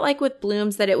 But I felt like with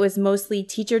Blooms that it was mostly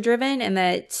teacher-driven and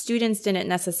that students didn't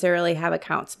necessarily have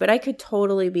accounts. But I could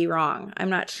totally be wrong. I'm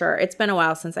not sure. It's been a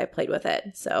while since I played with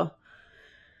it, so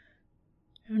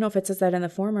I don't know if it says that in the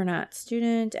form or not.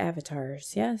 Student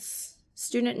avatars, yes.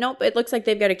 Student, nope. It looks like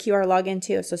they've got a QR login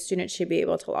too, so students should be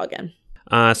able to log in.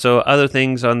 So other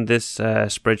things on this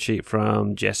spreadsheet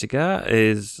from Jessica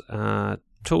is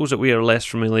tools that we are less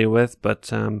familiar with,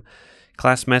 but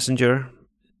Class Messenger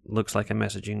looks like a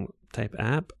messaging type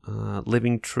app.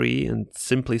 Living Tree and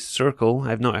Simply Circle.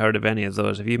 I've not heard of any of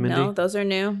those. Have you, Mindy? No, those are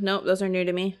new. Nope, those are new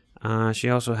to me. She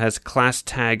also has Class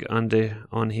Tag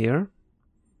on here.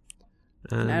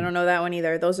 I don't know that one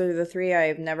either. Those are the three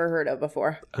I've never heard of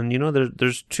before. And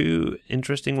there's two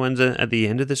interesting ones at the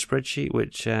end of the spreadsheet,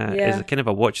 which is kind of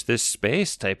a watch this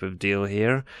space type of deal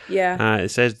here. Yeah. It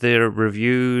says they're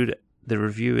reviewed. The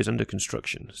review is under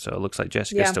construction, so it looks like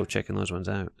Jessica's still checking those ones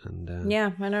out. And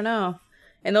yeah, I don't know.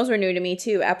 And those were new to me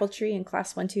too. Apple Tree and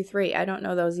Class 1, 2, 3. I don't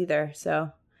know those either.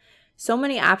 So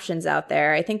many options out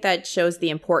there. I think that shows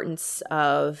the importance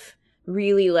of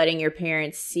really letting your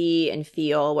parents see and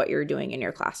feel what you're doing in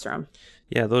your classroom.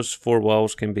 Yeah, those four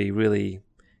walls can be really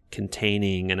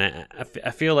containing, and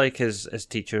I feel like as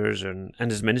teachers and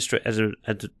as administrators,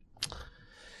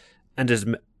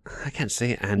 I can't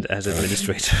say and as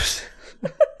administrators.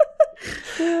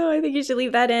 Oh, I think you should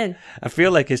leave that in. I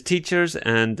feel like as teachers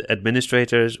and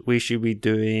administrators, we should be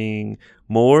doing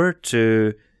more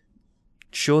to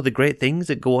show the great things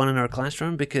that go on in our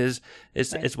classroom, because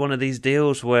it's one of these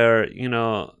deals where,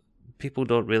 people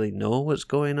don't really know what's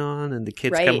going on, and the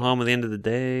kids come home at the end of the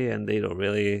day and they don't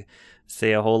really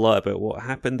say a whole lot about what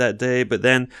happened that day. But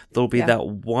then there'll be that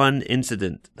one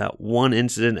incident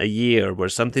a year where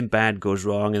something bad goes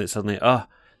wrong, and it's suddenly,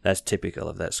 that's typical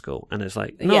of that school. And it's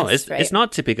like, no, it's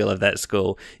not typical of that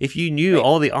school. If you knew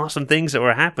all the awesome things that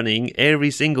were happening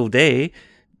every single day,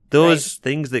 those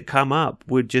things that come up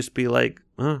would just be like,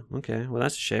 oh, okay, well,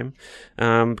 that's a shame,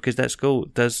 because that school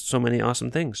does so many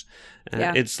awesome things.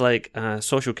 It's like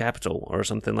social capital or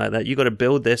something like that. You got to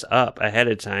build this up ahead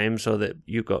of time so that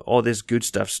you've got all this good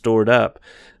stuff stored up,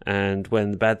 and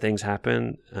when the bad things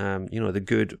happen, the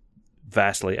good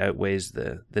vastly outweighs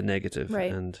the negative.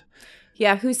 Right. And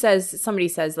somebody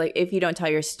says, like, if you don't tell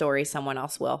your story, someone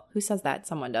else will. Who says that?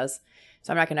 Someone does.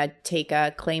 So I'm not going to take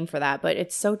a claim for that, but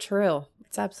it's so true.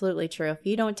 It's absolutely true. If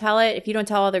you don't tell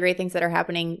all the great things that are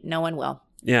happening, no one will.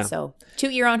 Yeah. So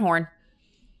toot your own horn.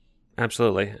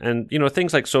 Absolutely. And,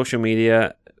 things like social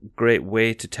media, great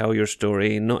way to tell your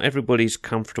story. Not everybody's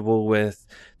comfortable with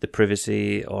the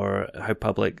privacy or how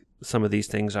public some of these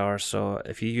things are. So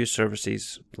if you use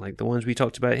services like the ones we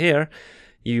talked about here,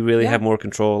 you really have more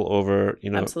control over,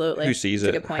 Absolutely. who sees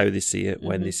it, how they see it,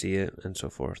 when they see it, and so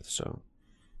forth. So.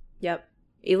 Yep.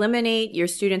 Eliminate your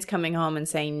students coming home and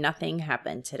saying nothing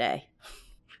happened today.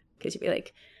 Because you'd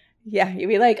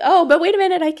be like, oh, but wait a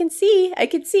minute, I can see.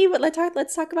 But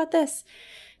let's talk about this.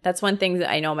 That's one thing that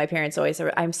I know my parents always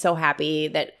say. I'm so happy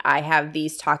that I have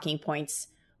these talking points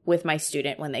with my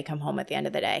student when they come home at the end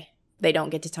of the day. They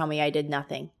don't get to tell me I did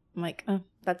nothing. I'm like, oh,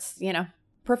 that's,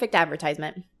 perfect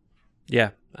advertisement. Yeah,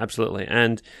 absolutely.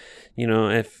 And,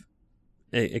 if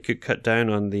it could cut down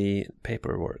on the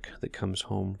paperwork that comes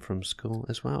home from school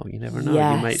as well. You never know.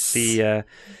 Yes. You might see,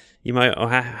 you might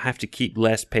have to keep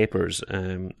less papers,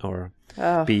 or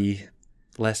be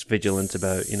less vigilant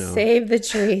about, Save the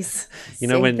trees.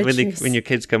 When your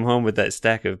kids come home with that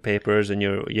stack of papers, and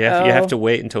you have to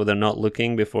wait until they're not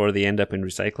looking before they end up in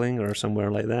recycling or somewhere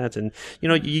like that. And,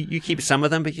 you keep some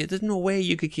of them, but there's no way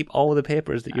you could keep all of the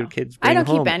papers that your kids bring home. I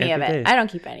don't keep any of it. I don't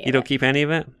keep any of it. You don't keep any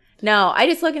of it? No, I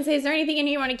just look and say, is there anything in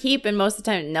here you want to keep? And most of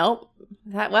the time, nope.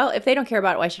 If they don't care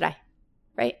about it, why should I?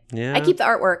 Right? Yeah. I keep the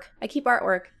artwork.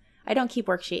 I don't keep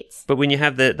worksheets. But when you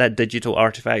have that digital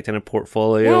artifact in a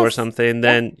portfolio or something,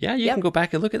 then you can go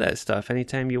back and look at that stuff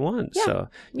anytime you want. Yeah. So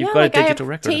you've got a digital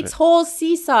record of it. Tate's whole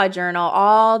Seesaw journal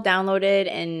all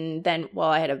downloaded, and then,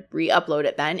 I had to re-upload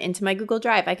it then into my Google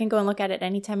Drive. I can go and look at it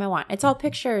anytime I want. It's all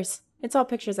pictures.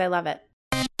 I love it.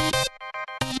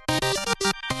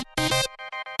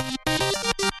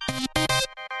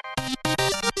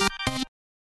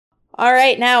 All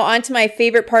right, now on to my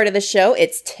favorite part of the show.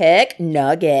 It's Tech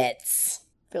Nuggets.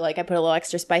 I feel like I put a little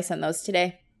extra spice on those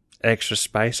today. Extra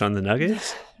spice on the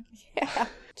nuggets? Yeah.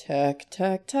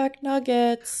 Tech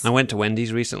Nuggets. I went to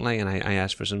Wendy's recently, and I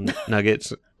asked for some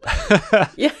nuggets.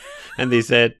 Yeah. And they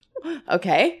said...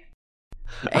 Okay.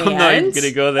 I'm not even going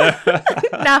to go there.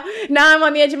 now I'm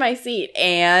on the edge of my seat.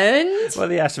 And... Well,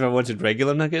 they asked if I wanted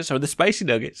regular nuggets or the spicy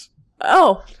nuggets.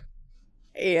 Oh.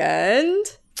 And...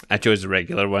 I chose the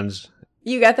regular ones.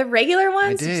 You got the regular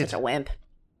ones? I did. You're such a wimp.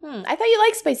 I thought you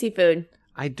liked spicy food.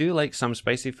 I do like some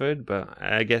spicy food, but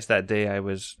I guess that day I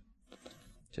was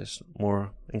just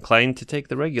more inclined to take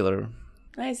the regular.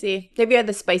 I see. Have you had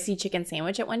the spicy chicken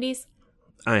sandwich at Wendy's?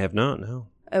 I have not, no.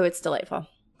 Oh, it's delightful.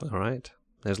 All right.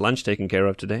 There's lunch taken care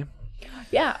of today.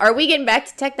 Yeah. Are we getting back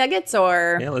to Tech Nuggets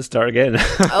or? Yeah, let's start again.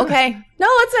 Okay. No,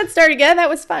 let's not start again. That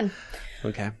was fun.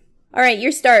 Okay. All right,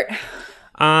 your start.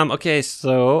 Okay,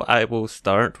 so I will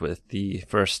start with the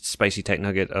first spicy tech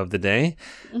nugget of the day.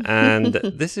 And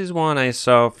this is one I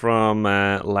saw from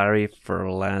Larry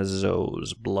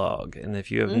Ferlazzo's blog. And if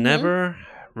you have never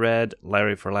read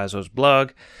Larry Ferlazzo's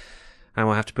blog, And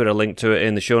we'll have to put a link to it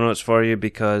in the show notes for you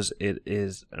because it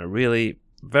is a really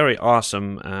very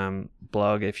awesome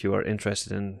blog if you are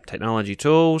interested in technology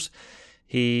tools.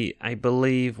 He, I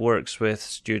believe, works with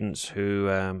students who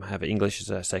have English as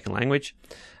a second language.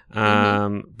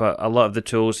 But a lot of the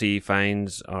tools he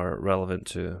finds are relevant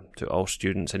to all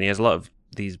students, and he has a lot of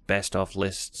these best of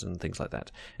lists and things like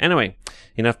that. Anyway,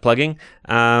 enough plugging.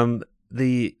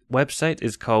 The website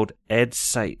is called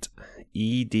EdSite,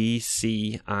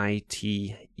 EDCITE,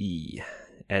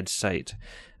 EdSite,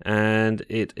 and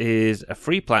it is a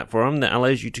free platform that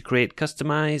allows you to create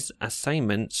customized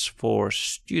assignments for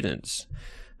students.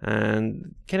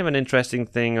 And kind of an interesting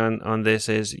thing on this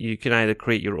is you can either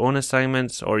create your own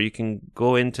assignments or you can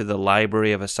go into the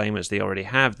library of assignments they already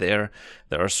have there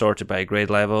that are sorted by grade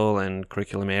level and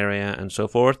curriculum area and so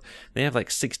forth. They have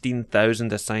like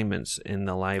 16,000 assignments in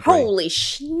the library. Holy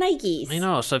shnikes. I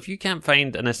know. So if you can't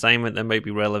find an assignment that might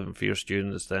be relevant for your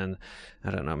students, then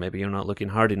I don't know, maybe you're not looking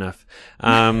hard enough.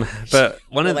 But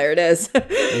there it is.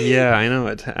 Yeah, I know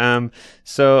it.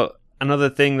 So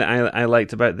another thing that I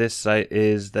liked about this site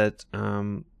is that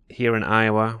here in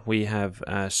Iowa, we have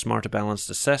Smarter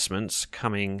Balanced Assessments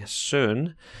coming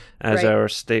soon as our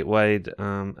statewide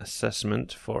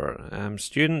assessment for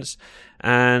students.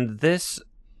 And this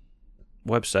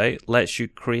website lets you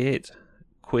create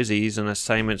quizzes and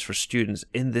assignments for students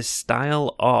in the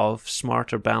style of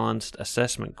Smarter Balanced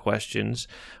Assessment questions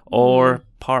or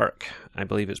PARC. I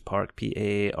believe it's PARC,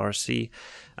 PARC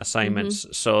assignments,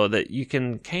 so that you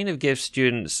can kind of give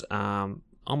students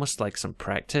almost like some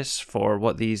practice for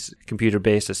what these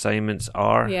computer-based assignments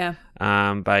are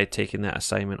by taking that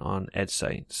assignment on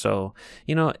EdSite. So,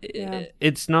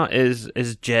 it's not as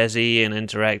jazzy and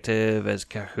interactive as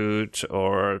Kahoot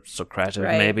or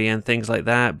Socrative maybe and things like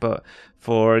that, but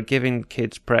for giving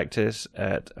kids practice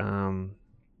at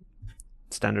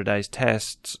standardized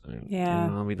tests,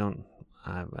 we don't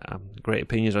have great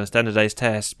opinions on standardized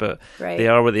tests, but they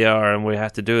are what they are and we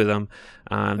have to do them.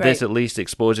 This at least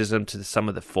exposes them to some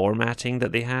of the formatting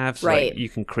that they have. So like you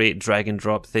can create drag and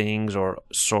drop things or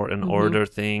sort and order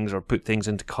things or put things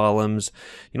into columns.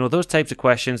 Those types of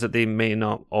questions that they may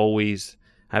not always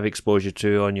have exposure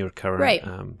to on your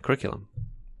current curriculum.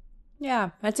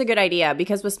 Yeah, that's a good idea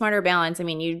because with Smarter Balance, I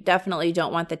mean, you definitely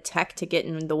don't want the tech to get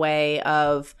in the way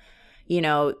of,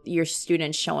 your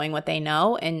students showing what they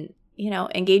know and,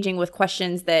 engaging with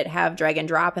questions that have drag and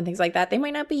drop and things like that. They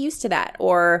might not be used to that,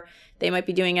 or they might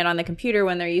be doing it on the computer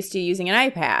when they're used to using an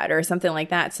iPad or something like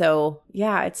that. So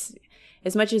yeah, it's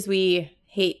as much as we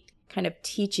hate kind of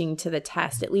teaching to the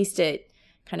test, at least it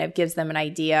kind of gives them an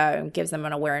idea and gives them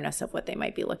an awareness of what they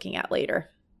might be looking at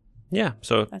later. Yeah,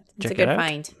 so check it out.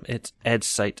 Find. It's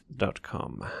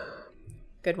edsite.com.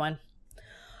 Good one.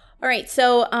 All right,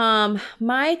 so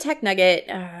my tech nugget,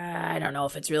 I don't know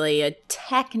if it's really a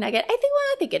tech nugget.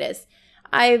 I think it is.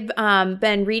 I've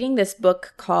been reading this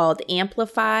book called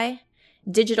Amplify,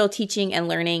 Digital Teaching and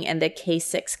Learning in the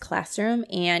K-6 Classroom,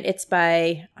 and it's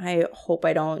by, I hope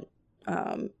I don't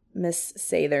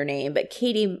missay their name, but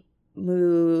Katie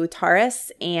Mutaris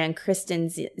and Kristen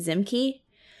Zimke.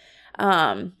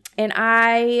 And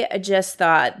I just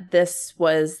thought this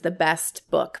was the best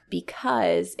book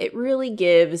because it really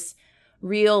gives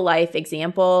real life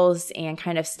examples and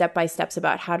kind of step-by-steps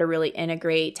about how to really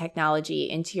integrate technology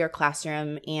into your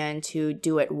classroom and to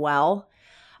do it well.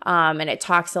 And it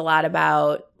talks a lot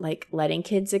about like letting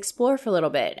kids explore for a little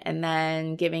bit and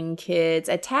then giving kids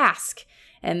a task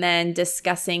and then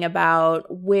discussing about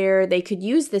where they could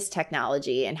use this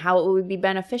technology and how it would be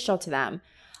beneficial to them.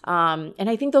 And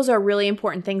I think those are really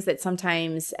important things that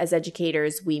sometimes as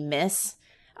educators we miss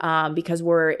because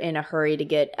we're in a hurry to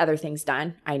get other things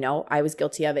done. I know I was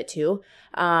guilty of it too.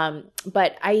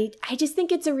 But I just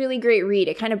think it's a really great read.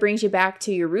 It kind of brings you back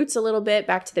to your roots a little bit,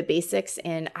 back to the basics.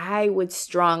 And I would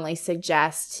strongly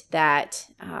suggest that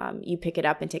you pick it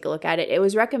up and take a look at it. It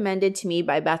was recommended to me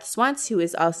by Beth Swantz, who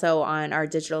is also on our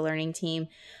digital learning team.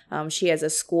 She has a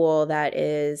school that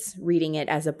is reading it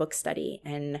as a book study,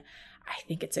 and I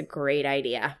think it's a great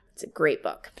idea. It's a great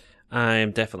book.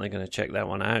 I'm definitely going to check that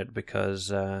one out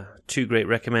because two great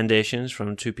recommendations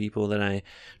from two people that I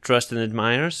trust and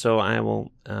admire. So I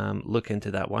will look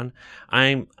into that one.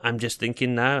 I'm just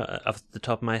thinking now off the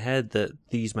top of my head that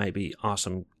these might be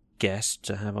awesome guests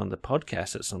to have on the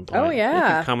podcast at some point. Oh, yeah.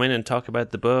 They could come in and talk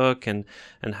about the book and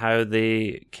how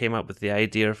they came up with the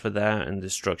idea for that and the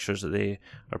structures that they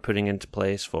are putting into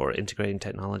place for integrating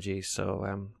technology.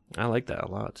 So I like that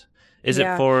a lot. Is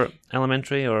it for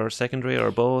elementary or secondary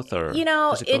or both? Or is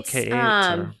it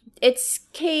K-8? It's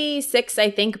K-6,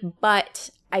 I think, but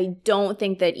I don't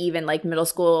think that even like middle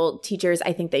school teachers,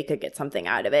 I think they could get something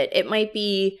out of it. It might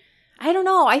be, I don't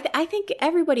know. I think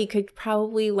everybody could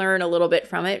probably learn a little bit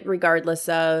from it, regardless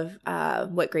of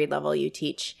what grade level you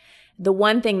teach. The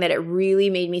one thing that it really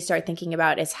made me start thinking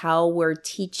about is how we're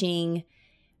teaching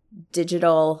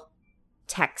digital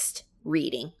text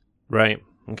reading. Right.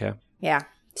 Okay. Yeah.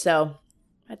 So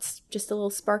that's just a little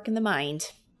spark in the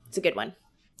mind. It's a good one.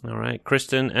 All right.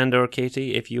 Kristen and/or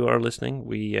Katie, if you are listening,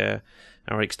 we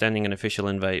are extending an official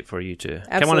invite for you to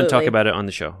come on and talk about it on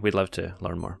the show. We'd love to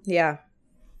learn more. Yeah.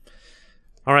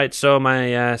 All right. So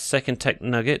my second tech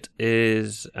nugget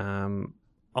is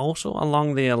also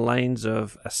along the lines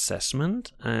of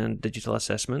assessment and digital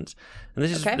assessment. And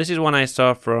this is one I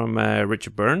saw from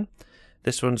Richard Byrne.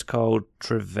 This one's called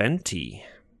Treventi.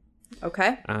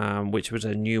 Okay. Which was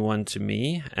a new one to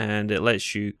me, and it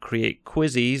lets you create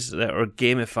quizzes that are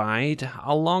gamified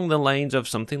along the lines of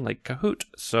something like Kahoot.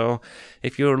 So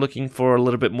if you're looking for a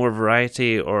little bit more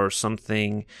variety or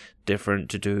something different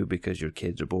to do because your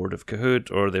kids are bored of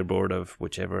Kahoot or they're bored of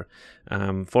whichever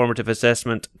formative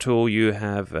assessment tool you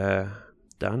have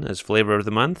done as flavor of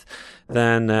the month,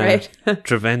 then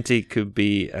Treventi could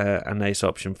be a nice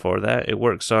option for that. It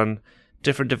works on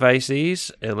different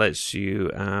devices. It lets you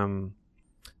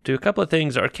do a couple of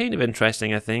things that are kind of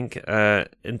interesting, I think,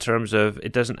 in terms of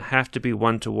it doesn't have to be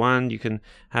one-to-one. You can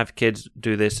have kids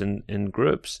do this in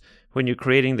groups. When you're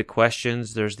creating the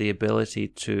questions, there's the ability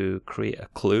to create a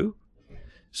clue,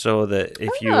 so that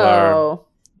if you are,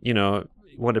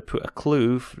 want to put a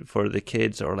clue for the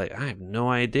kids, or like, I have no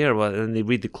idea, well, and they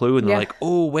read the clue and they're like,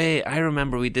 oh wait, I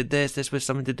remember we did this was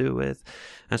something to do with,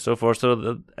 and so forth. So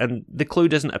the clue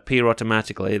doesn't appear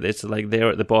automatically. It's like there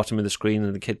at the bottom of the screen,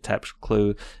 and the kid taps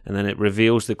clue, and then it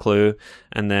reveals the clue,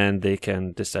 and then they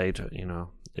can decide,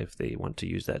 if they want to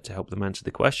use that to help them answer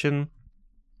the question.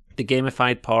 The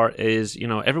gamified part is,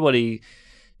 everybody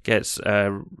gets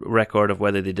a record of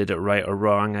whether they did it right or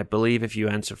wrong. I believe if you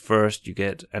answer first, you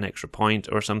get an extra point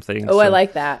or something. Oh, so I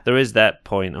like that. There is that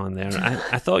point on there.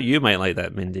 I thought you might like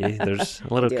that, Mindy. There's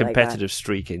a little competitive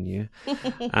streak in you.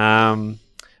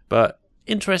 But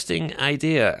interesting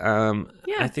idea.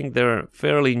 I think they're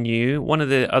fairly new. One of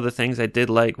the other things I did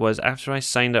like was after I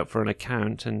signed up for an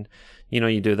account, and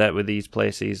you do that with these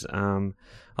places,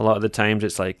 a lot of the times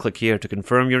it's like, click here to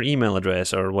confirm your email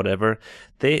address or whatever.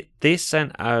 They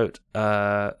sent out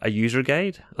a user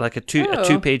guide, like a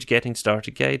two-page getting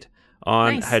started guide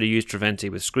on how to use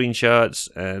Treventi with screenshots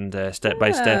and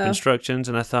step-by-step instructions.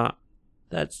 And I thought,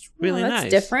 that's really nice.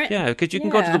 That's different. Yeah, because you can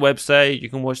go to the website, you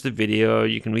can watch the video,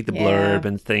 you can read the blurb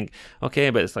and think, okay,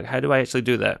 but it's like, how do I actually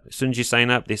do that? As soon as you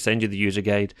sign up, they send you the user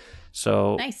guide.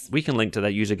 So we can link to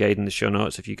that user guide in the show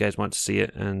notes if you guys want to see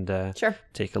it and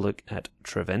take a look at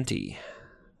Treventi.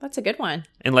 That's a good one.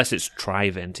 Unless it's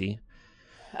Triventi.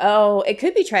 Oh, it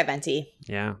could be Triventi.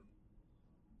 Yeah.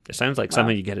 It sounds like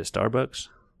something you get at Starbucks.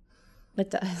 It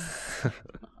does.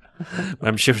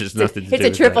 I'm sure it's nothing to do with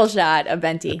It's a triple shot of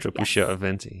Venti. A triple shot of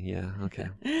Venti, yeah, okay.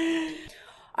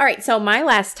 All right, so my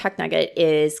last tech nugget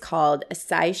is called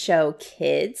SciShow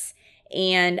Kids.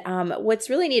 And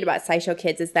what's really neat about SciShow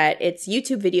Kids is that it's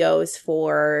YouTube videos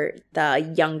for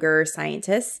the younger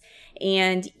scientists.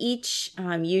 And each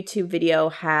YouTube video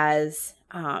has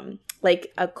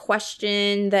like a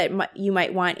question that you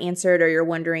might want answered, or you're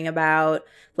wondering about,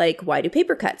 like, why do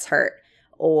paper cuts hurt?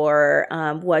 Or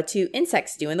what do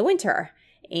insects do in the winter,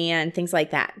 and things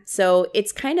like that. So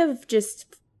it's kind of just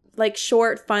like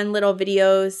short, fun little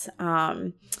videos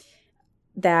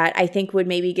that I think would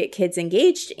maybe get kids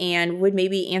engaged and would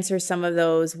maybe answer some of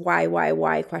those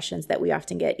why questions that we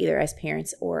often get either as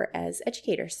parents or as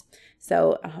educators.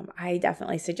 So I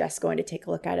definitely suggest going to take a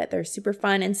look at it. They're super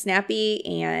fun and snappy,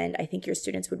 and I think your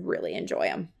students would really enjoy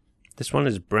them. This one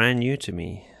is brand new to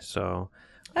me, so...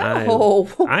 I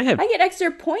get extra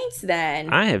points then.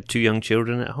 I have 2 young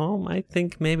children at home. I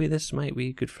think maybe this might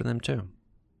be good for them too.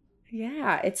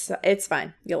 Yeah, it's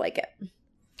fun. You'll like it.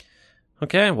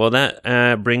 Okay, well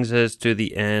that brings us to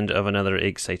the end of another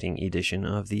exciting edition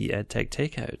of the EdTech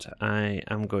Takeout. I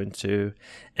am going to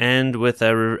end with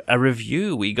a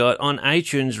review we got on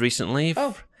iTunes recently.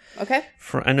 Oh, okay.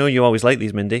 I know you always like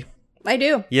these, Mindy. I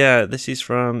do. Yeah, this is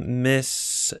from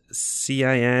Miss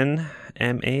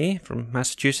CINMA from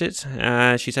Massachusetts.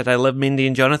 She said, I love Mindy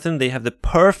and Jonathan. They have the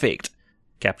perfect,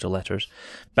 capital letters,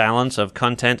 balance of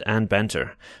content and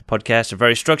banter. Podcasts are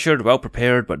very structured, well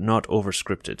prepared, but not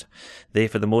over-scripted. They,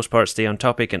 for the most part, stay on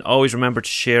topic and always remember to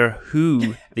share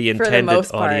who the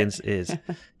intended audience is.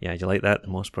 Yeah, you like that, the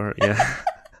most part? Yeah.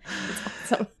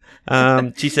 That's awesome.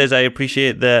 She says, I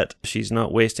appreciate that she's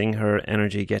not wasting her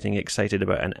energy getting excited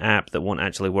about an app that won't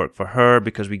actually work for her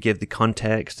because we give the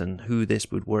context and who this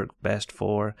would work best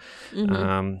for.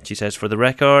 She says, for the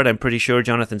record, I'm pretty sure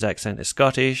Jonathan's accent is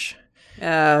Scottish.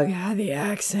 Oh, God, the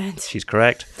accent. She's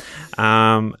correct.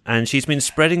 And she's been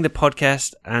spreading the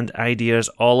podcast and ideas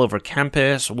all over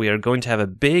campus. We are going to have a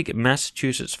big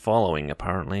Massachusetts following,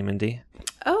 apparently, Mindy.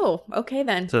 Oh, okay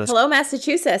then. So hello,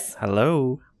 Massachusetts.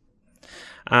 Hello.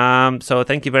 So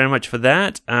thank you very much for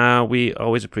that. We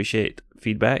always appreciate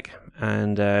feedback,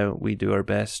 and we do our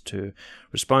best to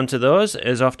respond to those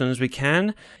as often as we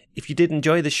can. If you did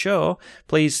enjoy the show,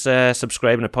 please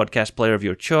subscribe in a podcast player of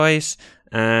your choice,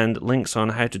 and links on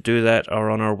how to do that are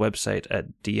on our website at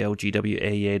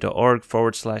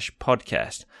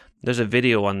dlgwaea.org/podcast. There's a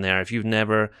video on there. If you've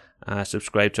never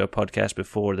subscribed to a podcast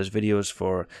before, there's videos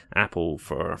for Apple,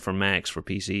 for Macs, for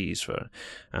PCs.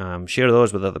 Share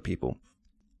those with other people.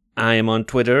 I am on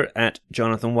Twitter at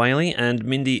Jonathan Wiley, and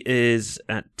Mindy is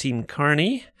at Team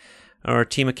Carney. Our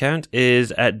team account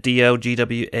is at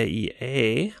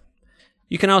dlgwaea.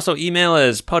 You can also email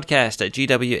us,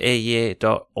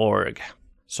 podcast@gwaea.org.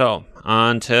 So,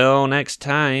 until next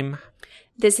time.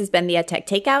 This has been the EdTech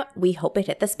Takeout. We hope it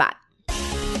hit the spot.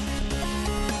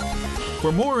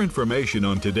 For more information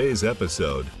on today's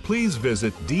episode, please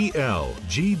visit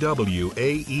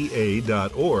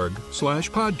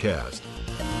dlgwaea.org/podcast.